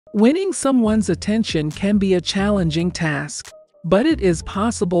Winning someone's attention can be a challenging task, but it is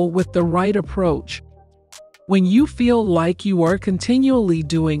possible with the right approach. When you feel like you are continually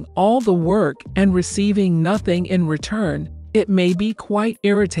doing all the work and receiving nothing in return, it may be quite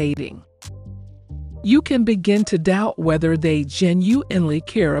irritating. You can begin to doubt whether they genuinely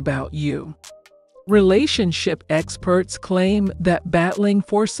care about you. Relationship experts claim that battling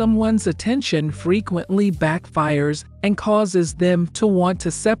for someone's attention frequently backfires and causes them to want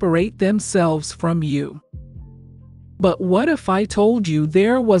to separate themselves from you. But what if I told you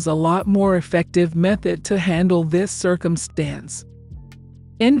there was a lot more effective method to handle this circumstance?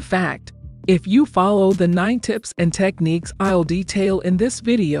 In fact, if you follow the 9 tips and techniques I'll detail in this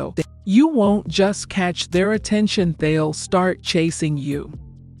video, you won't just catch their attention, they'll start chasing you.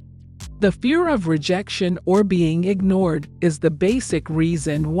 The fear of rejection or being ignored is the basic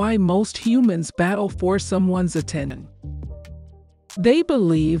reason why most humans battle for someone's attention. They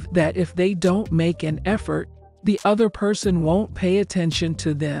believe that if they don't make an effort, the other person won't pay attention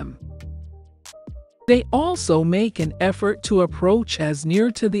to them. They also make an effort to approach as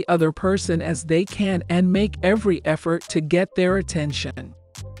near to the other person as they can and make every effort to get their attention.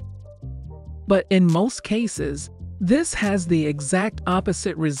 But in most cases, this has the exact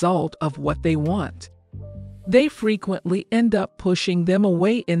opposite result of what they want. They frequently end up pushing them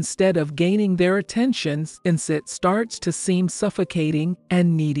away instead of gaining their attention, since it starts to seem suffocating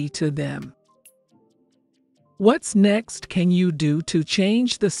and needy to them. What's next can you do to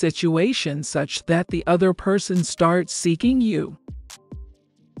change the situation such that the other person starts seeking you?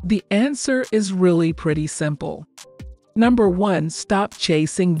 The answer is really pretty simple. Number 1, stop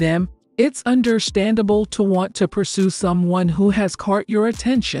chasing them. It's understandable to want to pursue someone who has caught your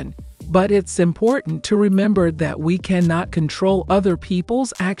attention, but it's important to remember that we cannot control other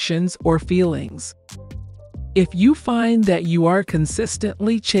people's actions or feelings. If you find that you are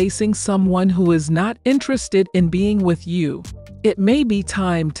consistently chasing someone who is not interested in being with you, it may be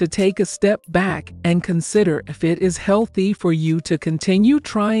time to take a step back and consider if it is healthy for you to continue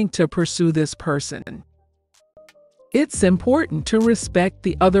trying to pursue this person. It's important to respect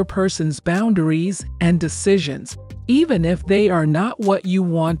the other person's boundaries and decisions, even if they are not what you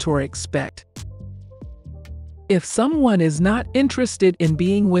want or expect. If someone is not interested in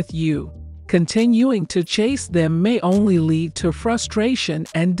being with you, continuing to chase them may only lead to frustration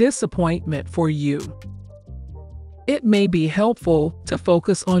and disappointment for you. It may be helpful to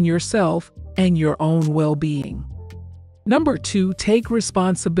focus on yourself and your own well-being. Number 2, take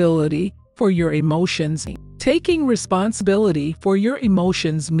responsibility for your emotions. Taking responsibility for your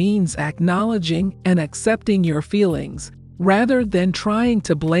emotions means acknowledging and accepting your feelings, rather than trying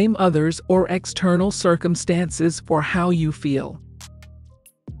to blame others or external circumstances for how you feel.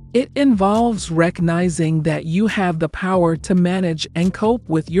 It involves recognizing that you have the power to manage and cope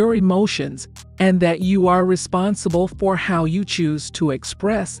with your emotions, and that you are responsible for how you choose to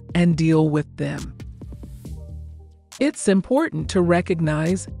express and deal with them. It's important to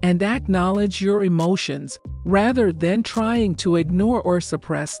recognize and acknowledge your emotions, rather than trying to ignore or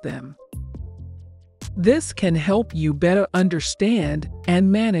suppress them. This can help you better understand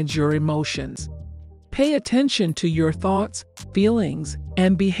and manage your emotions. Pay attention to your thoughts, feelings,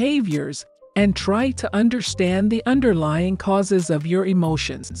 and behaviors, and try to understand the underlying causes of your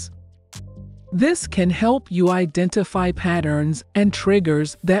emotions. This can help you identify patterns and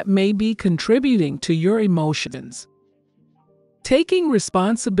triggers that may be contributing to your emotions. Taking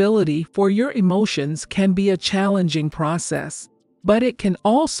responsibility for your emotions can be a challenging process, but it can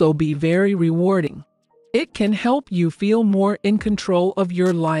also be very rewarding. It can help you feel more in control of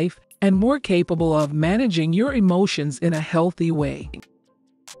your life and more capable of managing your emotions in a healthy way.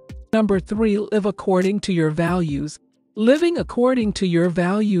 Number 3, live according to your values. Living according to your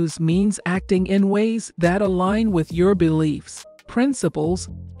values means acting in ways that align with your beliefs, principles,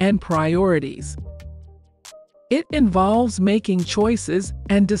 and priorities. It involves making choices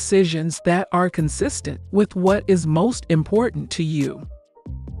and decisions that are consistent with what is most important to you.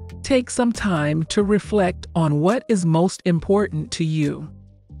 Take some time to reflect on what is most important to you.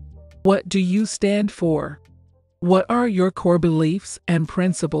 What do you stand for? What are your core beliefs and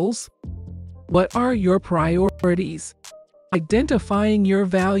principles? What are your priorities? Identifying your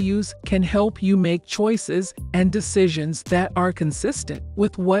values can help you make choices and decisions that are consistent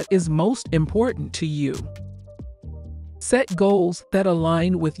with what is most important to you. Set goals that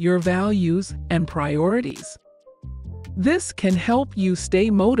align with your values and priorities. This can help you stay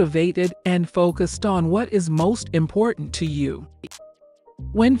motivated and focused on what is most important to you.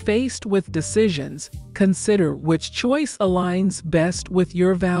 When faced with decisions, consider which choice aligns best with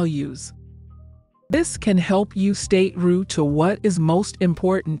your values. This can help you stay true to what is most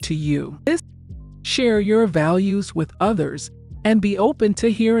important to you. Share your values with others and be open to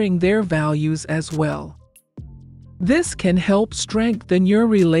hearing their values as well. This can help strengthen your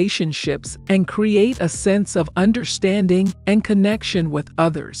relationships and create a sense of understanding and connection with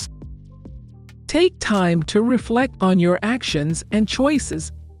others. Take time to reflect on your actions and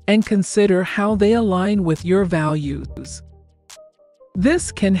choices and consider how they align with your values.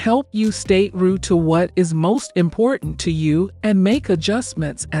 This can help you stay true to what is most important to you and make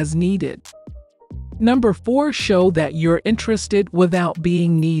adjustments as needed. Number 4, show that you're interested without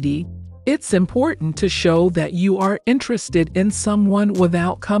being needy. It's important to show that you are interested in someone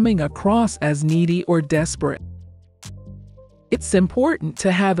without coming across as needy or desperate. It's important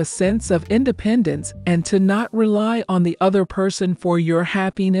to have a sense of independence and to not rely on the other person for your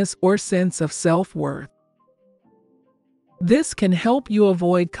happiness or sense of self-worth. This can help you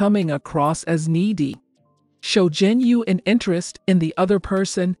avoid coming across as needy. Show genuine interest in the other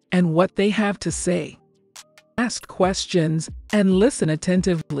person and what they have to say. Ask questions and listen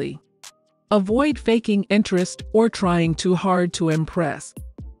attentively. Avoid faking interest or trying too hard to impress.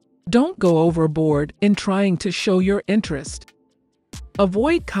 Don't go overboard in trying to show your interest.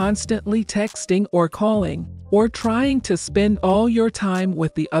 Avoid constantly texting or calling, or trying to spend all your time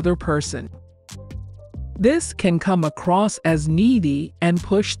with the other person. This can come across as needy and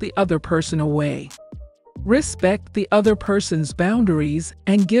push the other person away. Respect the other person's boundaries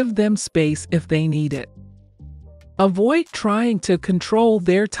and give them space if they need it. Avoid trying to control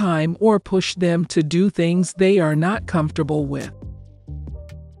their time or push them to do things they are not comfortable with.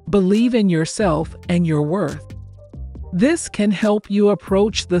 Believe in yourself and your worth. This can help you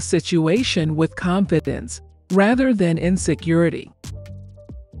approach the situation with confidence rather than insecurity.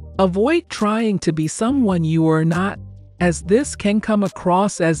 Avoid trying to be someone you are not, as this can come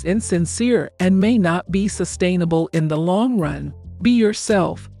across as insincere and may not be sustainable in the long run. Be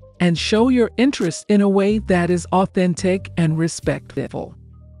yourself and show your interest in a way that is authentic and respectful.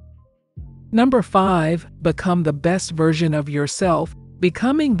 Number 5, become the best version of yourself.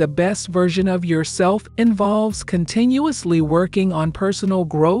 Becoming the best version of yourself involves continuously working on personal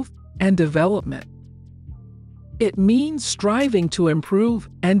growth and development. It means striving to improve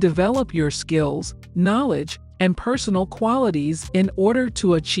and develop your skills, knowledge, and personal qualities in order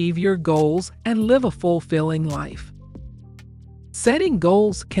to achieve your goals and live a fulfilling life. Setting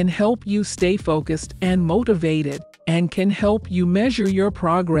goals can help you stay focused and motivated, and can help you measure your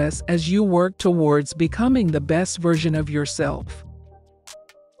progress as you work towards becoming the best version of yourself.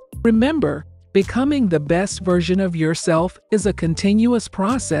 Remember, becoming the best version of yourself is a continuous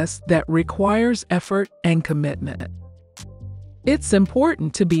process that requires effort and commitment. It's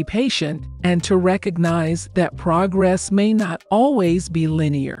important to be patient and to recognize that progress may not always be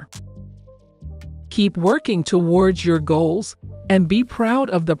linear. Keep working towards your goals and be proud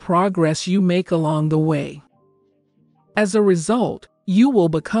of the progress you make along the way. As a result, you will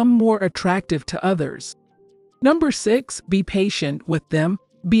become more attractive to others. Number 6, be patient with them.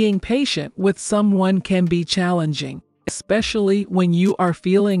 Being patient with someone can be challenging, especially when you are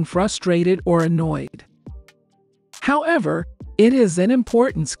feeling frustrated or annoyed. However, it is an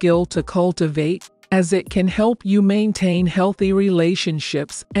important skill to cultivate, as it can help you maintain healthy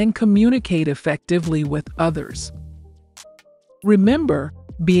relationships and communicate effectively with others. Remember,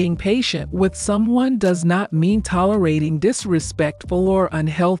 being patient with someone does not mean tolerating disrespectful or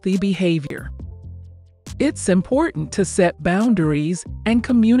unhealthy behavior. It's important to set boundaries and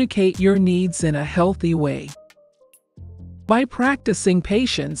communicate your needs in a healthy way. By practicing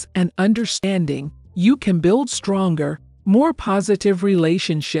patience and understanding, you can build stronger, more positive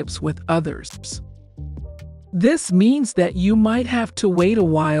relationships with others. This means that you might have to wait a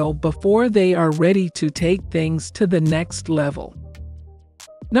while before they are ready to take things to the next level.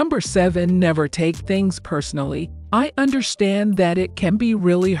 Number 7, never take things personally. I understand that it can be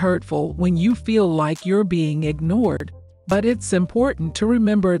really hurtful when you feel like you're being ignored, but it's important to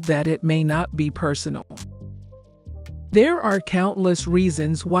remember that it may not be personal. There are countless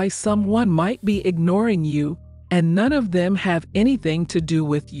reasons why someone might be ignoring you, and none of them have anything to do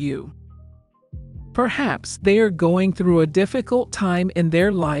with you. Perhaps they are going through a difficult time in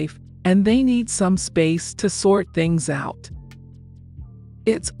their life and they need some space to sort things out.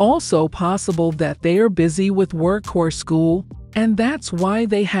 It's also possible that they are busy with work or school, and that's why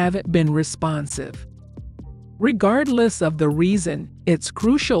they haven't been responsive. Regardless of the reason, it's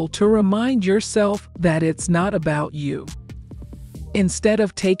crucial to remind yourself that it's not about you. Instead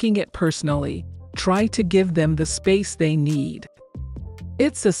of taking it personally, try to give them the space they need.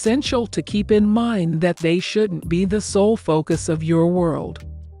 It's essential to keep in mind that they shouldn't be the sole focus of your world.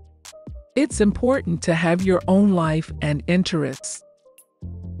 It's important to have your own life and interests.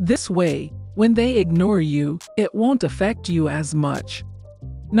 This way, when they ignore you, it won't affect you as much.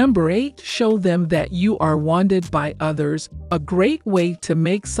 Number 8, show them that you are wanted by others. A great way to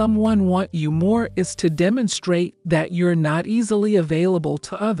make someone want you more is to demonstrate that you're not easily available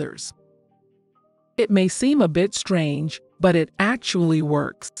to others. It may seem a bit strange, but it actually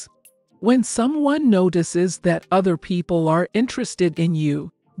works. When someone notices that other people are interested in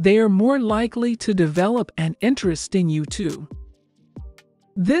you, they are more likely to develop an interest in you too.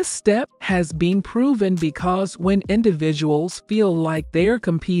 This step has been proven because when individuals feel like they're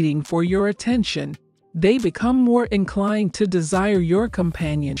competing for your attention, they become more inclined to desire your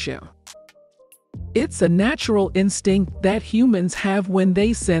companionship. It's a natural instinct that humans have when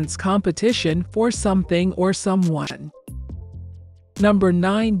they sense competition for something or someone. Number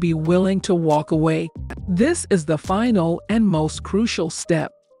 9, be willing to walk away. This is the final and most crucial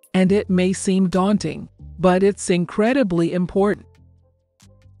step, and it may seem daunting, but it's incredibly important.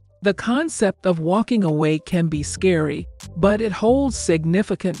 The concept of walking away can be scary, but it holds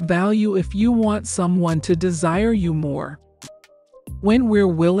significant value if you want someone to desire you more. When we're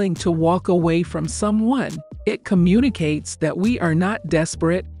willing to walk away from someone, it communicates that we are not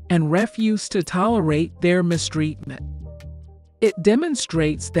desperate and refuse to tolerate their mistreatment. It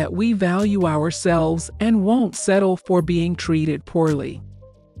demonstrates that we value ourselves and won't settle for being treated poorly.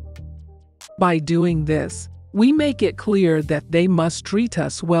 By doing this, we make it clear that they must treat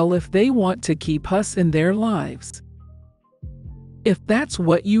us well if they want to keep us in their lives. If that's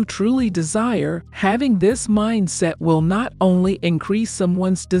what you truly desire, having this mindset will not only increase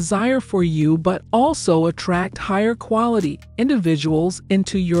someone's desire for you but also attract higher quality individuals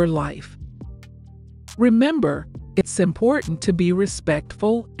into your life. Remember, it's important to be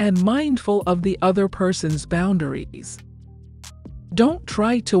respectful and mindful of the other person's boundaries. Don't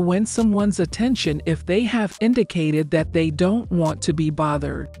try to win someone's attention if they have indicated that they don't want to be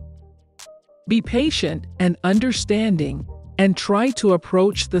bothered. Be patient and understanding, and try to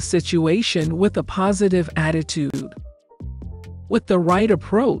approach the situation with a positive attitude. With the right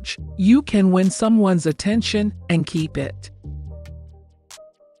approach, you can win someone's attention and keep it.